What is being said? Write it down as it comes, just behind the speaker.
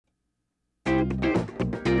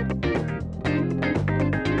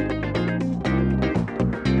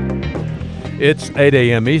It's 8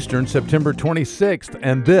 a.m. Eastern, September 26th,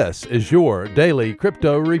 and this is your Daily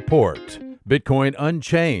Crypto Report. Bitcoin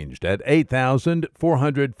unchanged at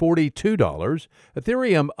 $8,442,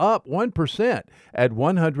 Ethereum up 1% at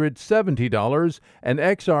 $170, and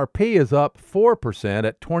XRP is up 4%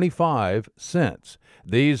 at 25 cents.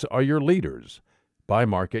 These are your leaders by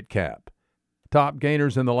market cap. Top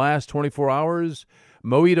gainers in the last 24 hours,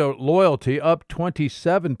 Moito Loyalty up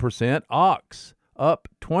 27%, Ox up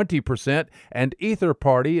 20%, and Ether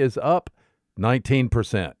Party is up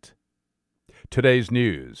 19%. Today's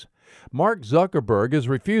news. Mark Zuckerberg is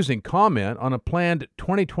refusing comment on a planned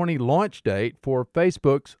 2020 launch date for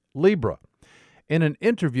Facebook's Libra. In an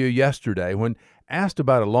interview yesterday, when asked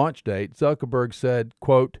about a launch date, Zuckerberg said,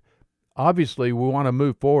 quote, "Obviously, we want to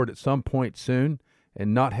move forward at some point soon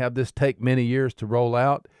and not have this take many years to roll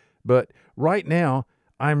out, but right now,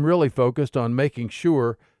 I'm really focused on making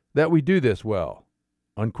sure that we do this well."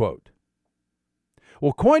 Unquote.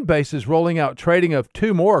 Well, Coinbase is rolling out trading of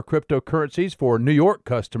 2 more cryptocurrencies for New York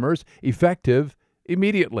customers effective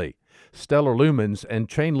immediately. Stellar Lumens and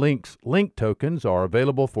Chainlink's Link tokens are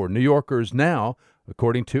available for New Yorkers now,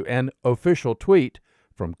 according to an official tweet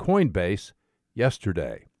from Coinbase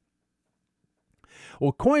yesterday.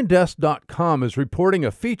 Well, CoinDesk.com is reporting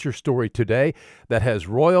a feature story today that has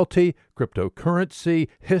royalty, cryptocurrency,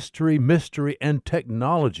 history, mystery, and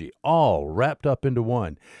technology all wrapped up into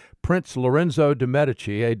one. Prince Lorenzo de'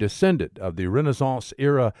 Medici, a descendant of the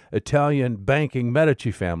Renaissance-era Italian banking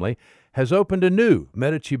Medici family, has opened a new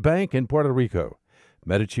Medici Bank in Puerto Rico.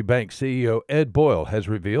 Medici Bank CEO Ed Boyle has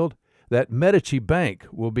revealed that Medici Bank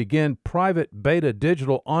will begin private beta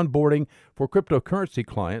digital onboarding for cryptocurrency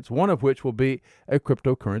clients, one of which will be a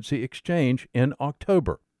cryptocurrency exchange in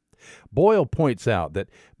October. Boyle points out that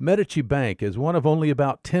Medici Bank is one of only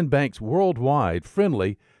about 10 banks worldwide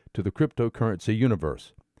friendly to the cryptocurrency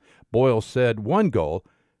universe. Boyle said one goal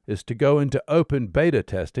is to go into open beta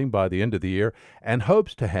testing by the end of the year and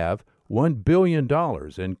hopes to have $1 billion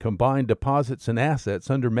in combined deposits and assets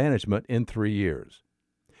under management in 3 years.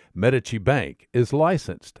 Medici Bank is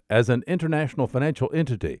licensed as an international financial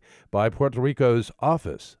entity by Puerto Rico's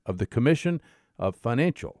Office of the Commission of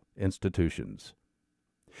Financial Institutions.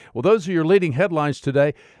 Well, those are your leading headlines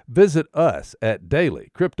today. Visit us at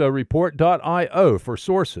dailycryptoreport.io for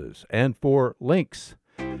sources and for links.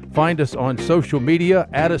 Find us on social media,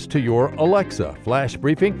 add us to your Alexa flash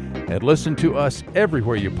briefing, and listen to us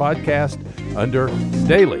everywhere you podcast under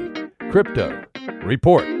Daily Crypto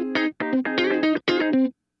Report.